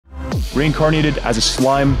reincarnated as a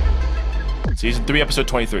slime. Season 3, episode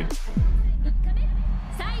 23.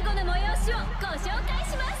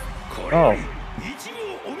 Oh.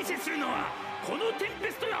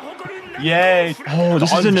 Yay! Oh,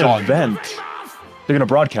 this is an event. They're gonna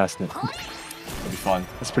broadcast it. That'll be fun.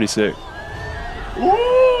 That's pretty sick.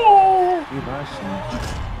 Ooh.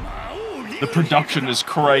 The production is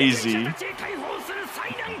crazy.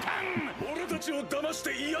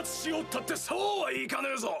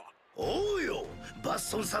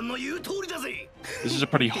 This is a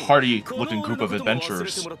pretty hardy looking group of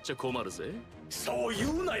adventurers.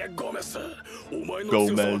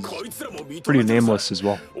 Gomez. Pretty nameless as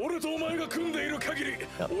well.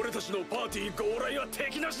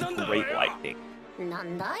 Great lightning.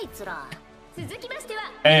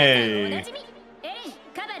 Hey.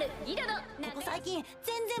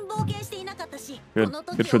 Good.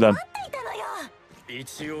 Good for them.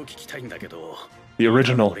 The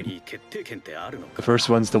original. The first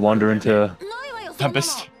one's to wander into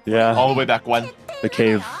Tempest. Yeah. All the way back when. The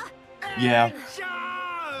cave. Yeah.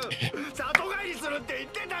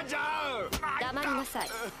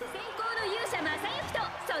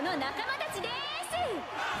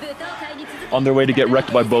 On their way to get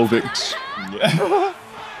wrecked by Bovix. Yeah.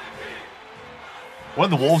 One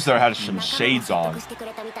of the wolves there had some shades on.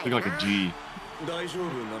 Looking like a G.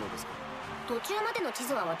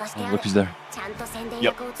 Oh, look who's there.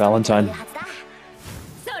 Yep. Valentine.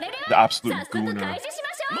 The absolute gooner.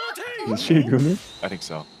 Is she a gooner? I think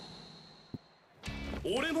so.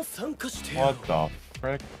 What the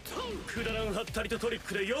frick?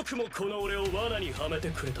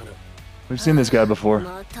 We've seen this guy before.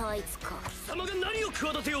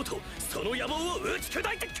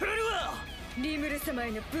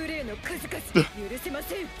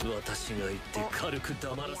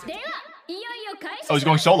 Oh, he's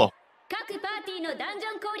going solo.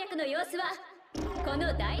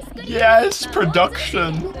 Yes,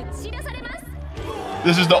 production.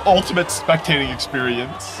 This is the ultimate spectating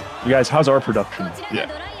experience. You guys, how's our production? Yeah.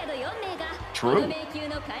 True.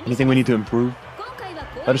 Anything we need to improve?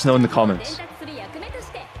 Let us know in the comments.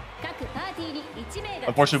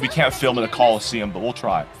 Unfortunately, we can't film in a Coliseum, but we'll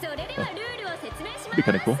try. It'd be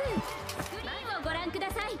kind of cool.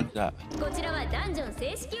 Yeah.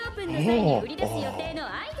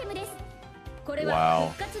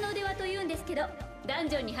 Wow.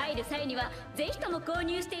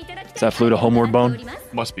 Is that flute a homeward bone?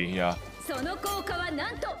 Must be, yeah.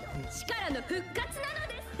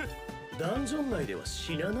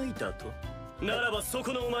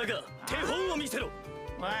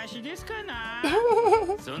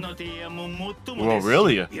 Well,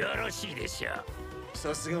 really?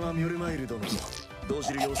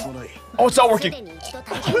 Oh, it's not working!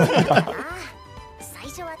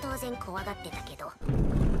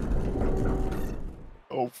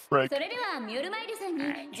 Oh, frick.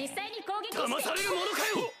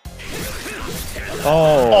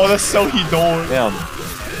 Oh, that's so Hidor. Damn.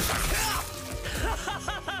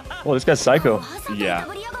 Oh, this guy's psycho. Yeah.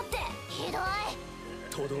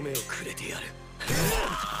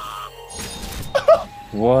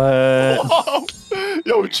 What? Whoa.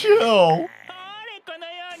 Yo, chill.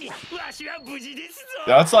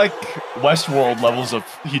 That's like Westworld levels of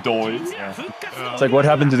Hidoi. Yeah. It's like what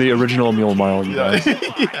happened to the original Mule Mile, you guys?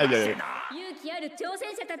 Yeah.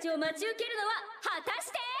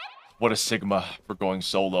 What a sigma for going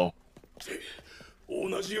solo.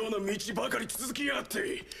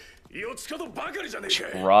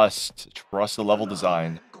 Trust the level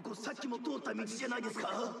design.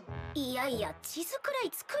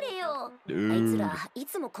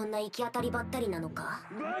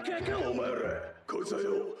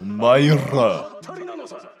 Myra.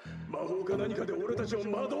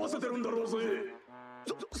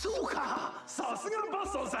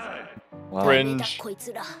 Wow. Cringe.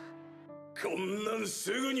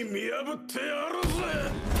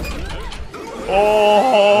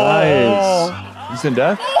 Oh, Nice. Instant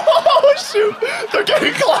death? Oh shoot! They're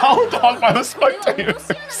getting clowned on by the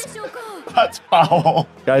spectators. That's foul.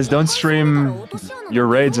 Guys, don't stream your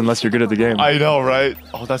raids unless you're good at the game. I know, right?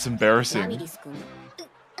 Oh, that's embarrassing.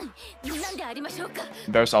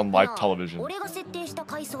 Embarrassed on live television.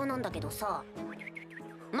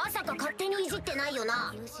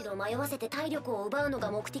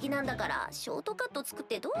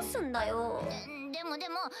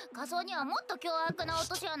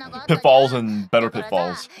 Pitfalls and better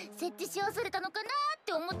pitfalls.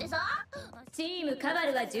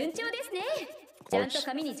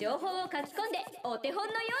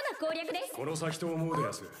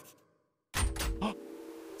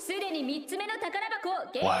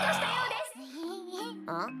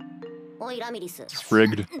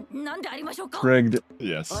 Rigged. Rigged.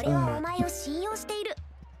 Yes. It's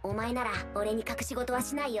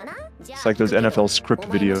like those NFL script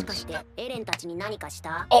videos.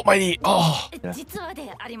 Oh, my knee. Oh. Yeah.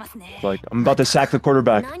 Like, I'm about to sack the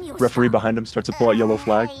quarterback. Referee behind him starts to pull out yellow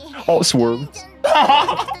flag. Oh, swerve.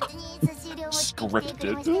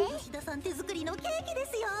 Scripted.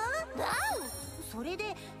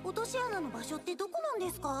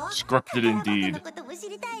 Scripted indeed.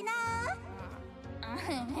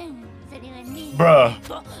 Bruh.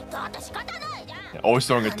 Yeah, always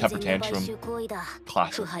throwing a temper tantrum.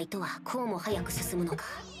 Classic.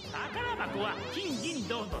 宝箱は金銀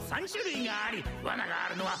銅と3種類があり、罠があ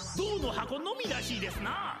るのは銅の箱のみらしいです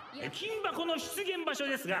な。金箱の出現場所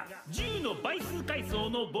ですが、10の倍数階層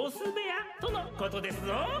のボス部屋とのことです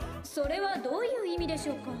ぞ。それはどういう意味でし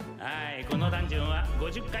ょうか。はい、このダンジョンは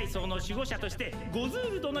50階層の守護者としてゴズー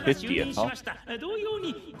ル殿が就任しました。同様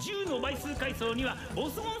に10の倍数階層にはボ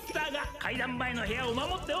スモンスターが階段前の部屋を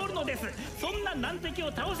守っておるのです。そんな難敵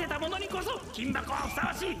を倒せた者にこそ金箱はふさ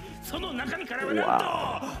わしい。その中身からはなんと。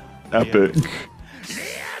 Epic. レアの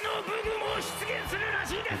武具も出現するら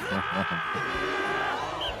しいです。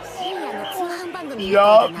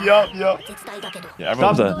Yup. Yeah,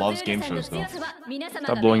 everyone Stop that. loves game shows though.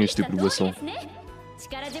 Stop blowing your stupid whistle.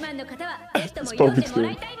 Spoken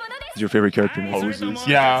to. Is your favorite character now? Poses.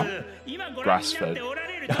 Yeah. Grass fed.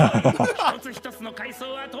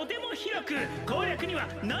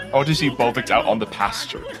 Oh, to see Bovix out on the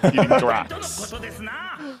pasture eating grass.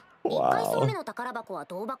 Wow.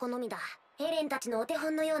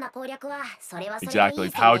 Exactly.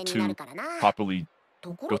 How to properly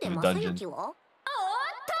go through the dungeon.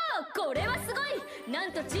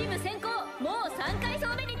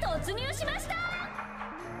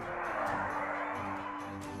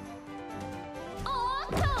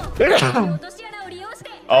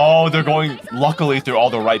 Oh, they're going luckily through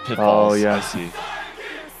all the right pitfalls. Oh, yeah. I see.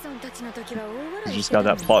 You just got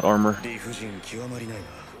that plot armor.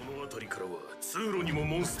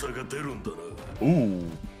 Ooh.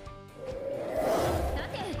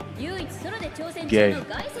 Gay.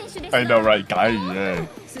 I know, right? Guy, yeah.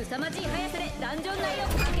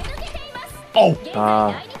 Oh!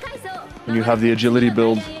 When you have the agility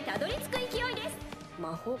build.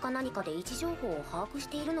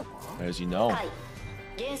 As you know.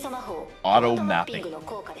 Auto mapping.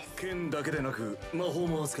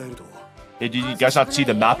 Hey, did you guys not see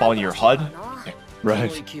the map on your HUD?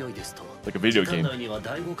 Right. Like a video game.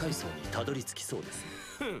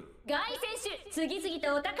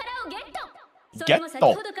 Get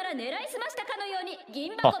though.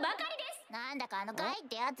 Huh.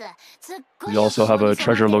 We also have a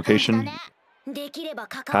treasure location.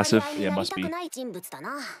 Passive. Yeah, must be. Kind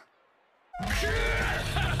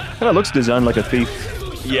of looks designed like a thief.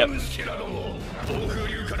 Yep.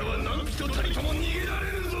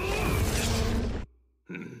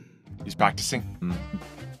 He's practicing.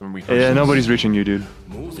 Yeah, nobody's reaching you, dude.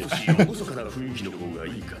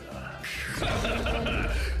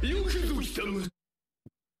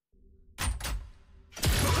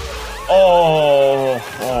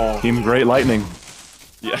 Oh. Team Great Lightning.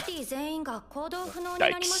 Yeah.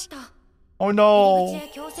 Yikes. Oh no.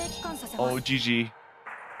 Oh, GG.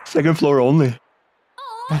 Second floor only.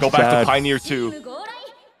 Go back Sad. to Pioneer 2.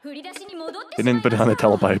 They didn't put down the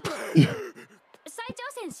telepipe.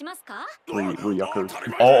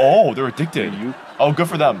 Oh, they're addicted. Oh, good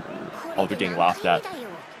for them. Oh, they're getting laughed at.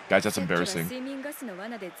 Guys, that's embarrassing.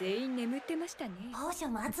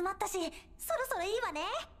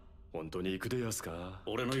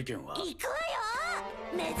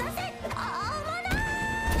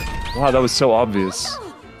 Wow, that was so obvious.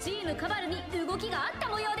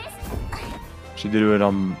 She did it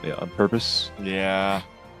on purpose. Yeah.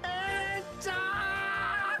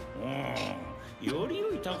 Wow.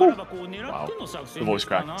 The voice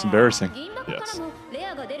crack. It's embarrassing. Yes.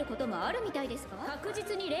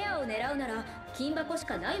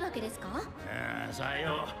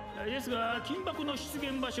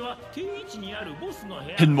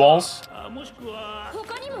 Hidden walls?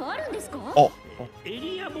 Oh.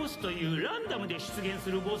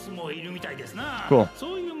 Cool.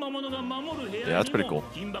 Yeah, that's pretty cool.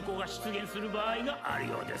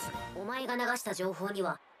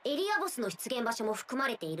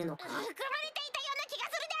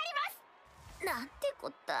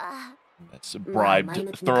 That's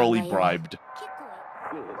bribed, thoroughly bribed.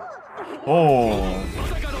 Oh.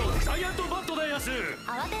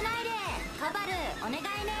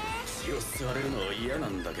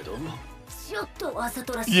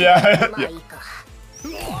 Yeah. Yeah.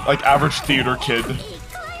 Like average theater kid.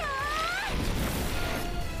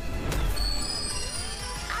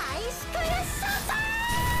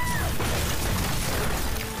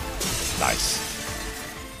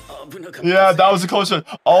 Yeah, that was a close one.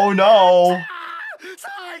 Oh no.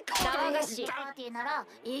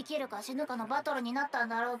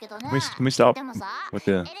 Can we stop with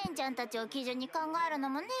the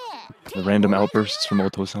random outbursts from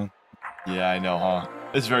Oto-san? Yeah, I know, huh?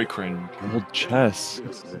 It's very cringe. Old chess.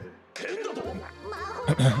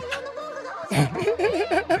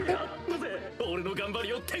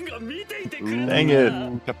 Dang it.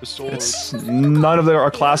 It's none of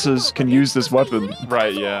our classes can use this weapon.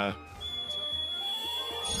 Right, yeah.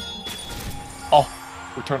 Oh,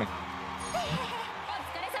 we're turning.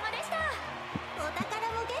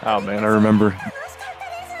 Oh man, I remember.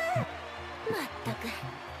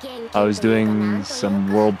 I was doing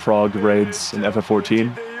some World Prog raids in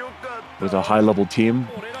FF14 with a high-level team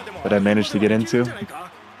that I managed to get into.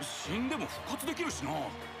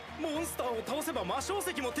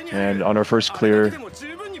 And on our first clear,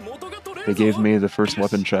 they gave me the first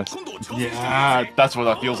weapon chest. Yeah, that's what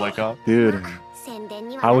that feels like, huh? Dude,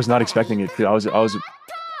 I was not expecting it. I was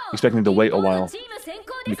expecting to wait a while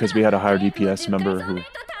because we had a higher DPS member who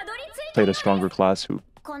played a stronger class who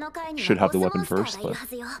should have the weapon first, but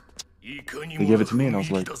they gave it to me and I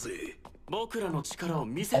was like, all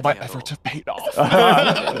my efforts have paid off.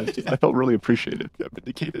 I felt really appreciated. Yeah,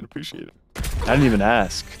 vindicated, appreciated. I didn't even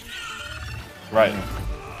ask. Right.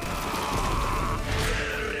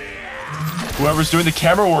 Whoever's doing the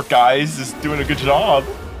camera work, guys, is doing a good job.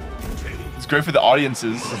 It's great for the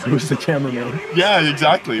audiences. Who's the cameraman? Yeah,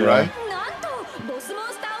 exactly, Yeah. right?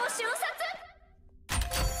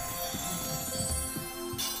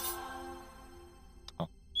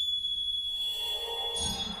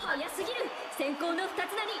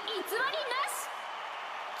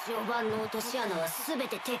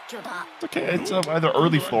 Okay, it's either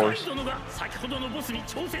early floors.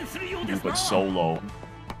 But so low.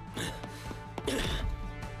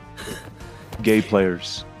 Gay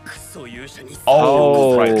players.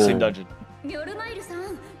 Oh, right, same dungeon.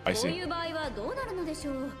 I see.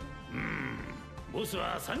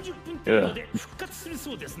 Yeah.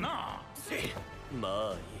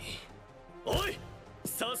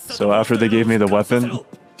 So after they gave me the weapon,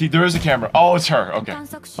 See, there is a camera. Oh, it's her. Okay.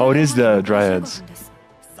 oh, it is the Dryads.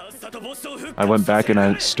 I went back and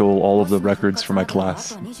I stole all of the records for my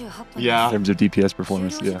class in Yeah. terms of DPS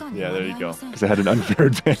performance. Yeah, Yeah, there you go. because I had an unfair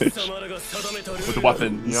advantage. With the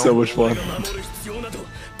weapon, you know? So much fun.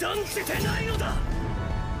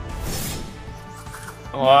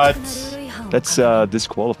 What? That's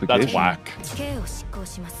disqualification. That's whack.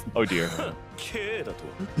 Oh dear.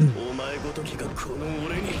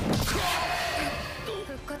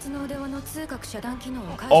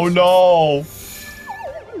 Oh no!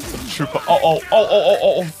 Trooper.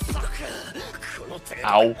 Oh.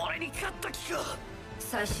 Ow.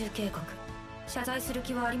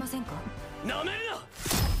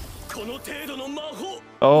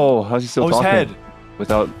 Oh, how's he still his talking? head.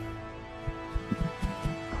 Without.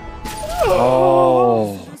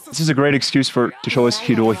 Oh, this is a great excuse to show us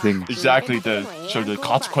Hiroi things. Exactly, to show the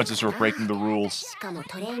consequences for breaking the rules. They'll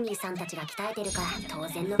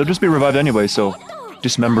just be revived anyway, so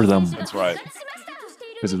dismember them That's right.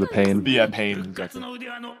 because of the pain. Yeah, pain, exactly.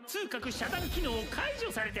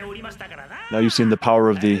 Now you've seen the power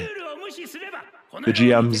of the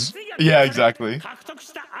GMs. Yeah, exactly.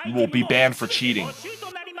 You will be banned for cheating.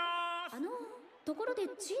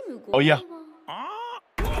 Oh yeah.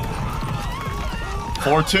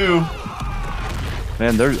 4-2.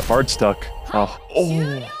 Man, they're hard stuck. Oh,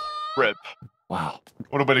 Oh, rip. wow.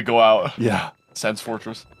 What a way to go out. Yeah. Sense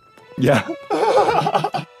Fortress. Yeah.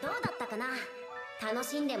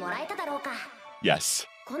 Yes.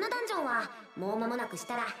 I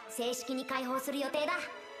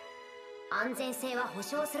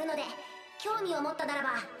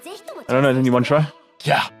don't know, you want to try?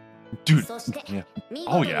 Yeah. Dude. Yeah.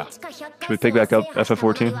 Oh yeah. Should we pick back up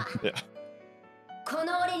FF14? Yeah.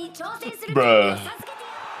 Bruh.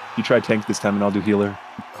 You try tank this time and I'll do healer.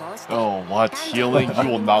 Oh, what? Healing? You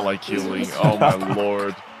will not like healing. Oh my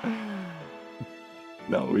lord.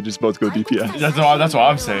 No, we just both go DPS. That's what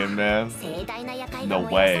I'm saying, man. No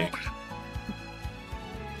way.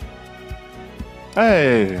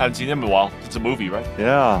 Hey! Haven't seen him in a while. It's a movie, right?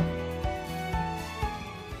 Yeah.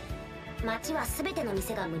 街はすべての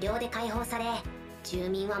店が無料で開放され、住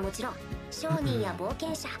民はもちろん商人や冒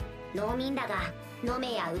険者、農民らが飲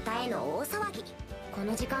めや歌えの大騒ぎ。こ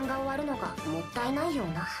の時間が終わるのがもったいないよう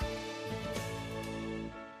な。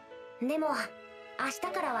でも明日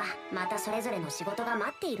からはまたそれぞれの仕事が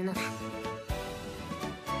待っているのだ。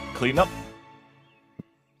Clean up.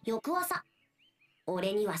 翌朝、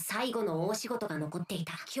俺には最後の大仕事が残ってい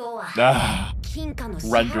た。今日は Ah, 金貨の支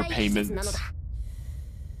render 払い期日なのだ。 payments.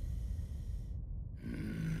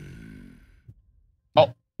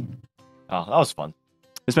 Oh, that was fun.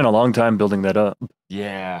 It's been a long time building that up.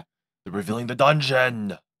 Yeah, they're revealing the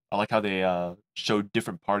dungeon. I like how they showed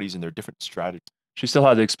different parties and their different strategies. She still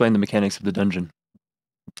had to explain the mechanics of the dungeon,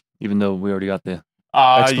 even though we already got the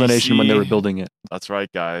explanation when they were building it. That's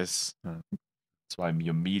right, guys. That's why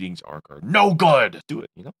your meetings are no good. Do it,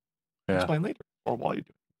 you know? Yeah. Explain later or while you do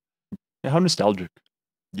it. Yeah, how nostalgic.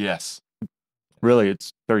 Yes. Really,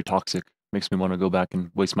 it's very toxic. Makes me want to go back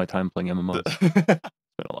and waste my time playing MMOs. Spent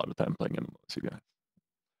a lot of time playing MMOs, you guys.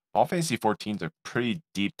 All Fantasy 14 is a pretty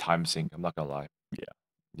deep time sink, I'm not gonna lie. Yeah.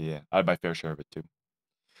 Yeah, I had my fair share of it too.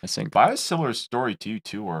 I think. But I had a similar story to you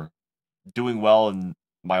too, or doing well in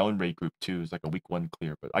my own raid group too. It was like a week 1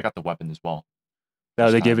 clear, but I got the weapon as well.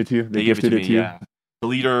 No, they gave it to you? They gifted it to you? Yeah. The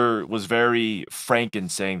leader was very frank in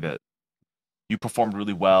saying that you performed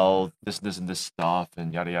really well, this and this stuff,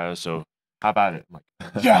 and yada yada, so how about it? I'm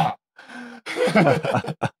like, yeah!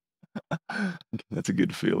 That's a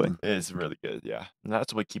good feeling. It's really good, yeah. And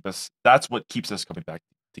that's what keeps us coming back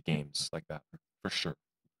to games like that, for sure.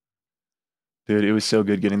 Dude, it was so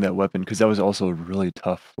good getting that weapon, because that was also a really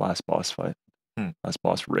tough last boss fight. Last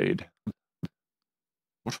boss raid.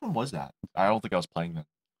 Which one was that? I don't think I was playing that.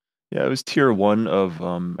 Yeah, it was tier 1 of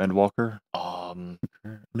Endwalker.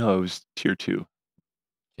 No, it was tier 2.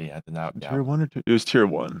 Yeah, then that. Tier 1 or 2? It was tier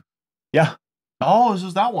 1. Yeah. Oh, this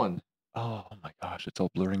was that one. Oh my gosh, it's all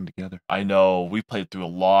blurring together. I know. We played through a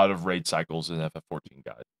lot of raid cycles in FF14,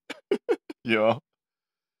 guys. Yeah.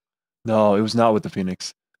 No, it was not with the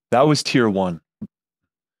Phoenix. That was tier 1.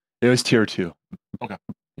 It was tier 2. Okay.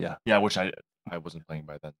 Yeah. Yeah, which I wasn't playing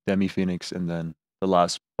by then. Demi Phoenix, and then the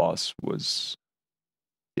last boss was,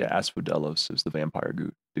 Asphodelos is the vampire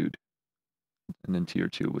dude. And then tier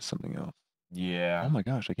 2 was something else. Yeah. Oh my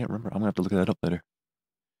gosh, I can't remember. I'm gonna have to look that up later.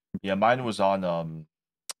 Yeah, mine was on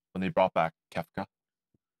when they brought back Kefka.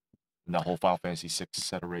 And that whole Final Fantasy 6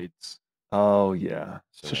 set of raids. Oh yeah.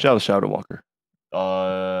 So Shadow Walker.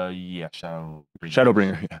 Yeah,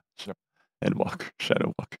 Shadowbringer, yeah. Yep. And Walker.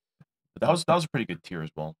 Shadow Walker. But that was a pretty good tier as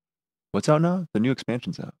well. What's out now? The new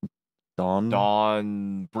expansion's out. Dawnbringer.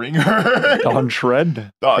 Dawn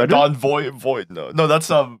Shred? Dawn Void. No, that's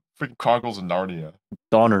freaking Chronicles of Narnia.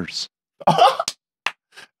 Dawners.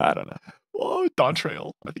 I don't know. Oh, Dawn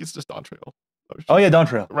Trail. I think it's just Dawn Trail. Oh yeah, Dawn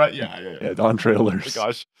Trail. Right, yeah. Yeah, Dawn Trailers. Oh my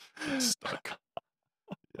gosh. Stuck.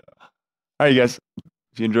 Yeah. Alright, you guys.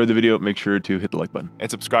 If you enjoyed the video, make sure to hit the like button.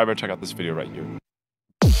 And subscribe and check out this video right here.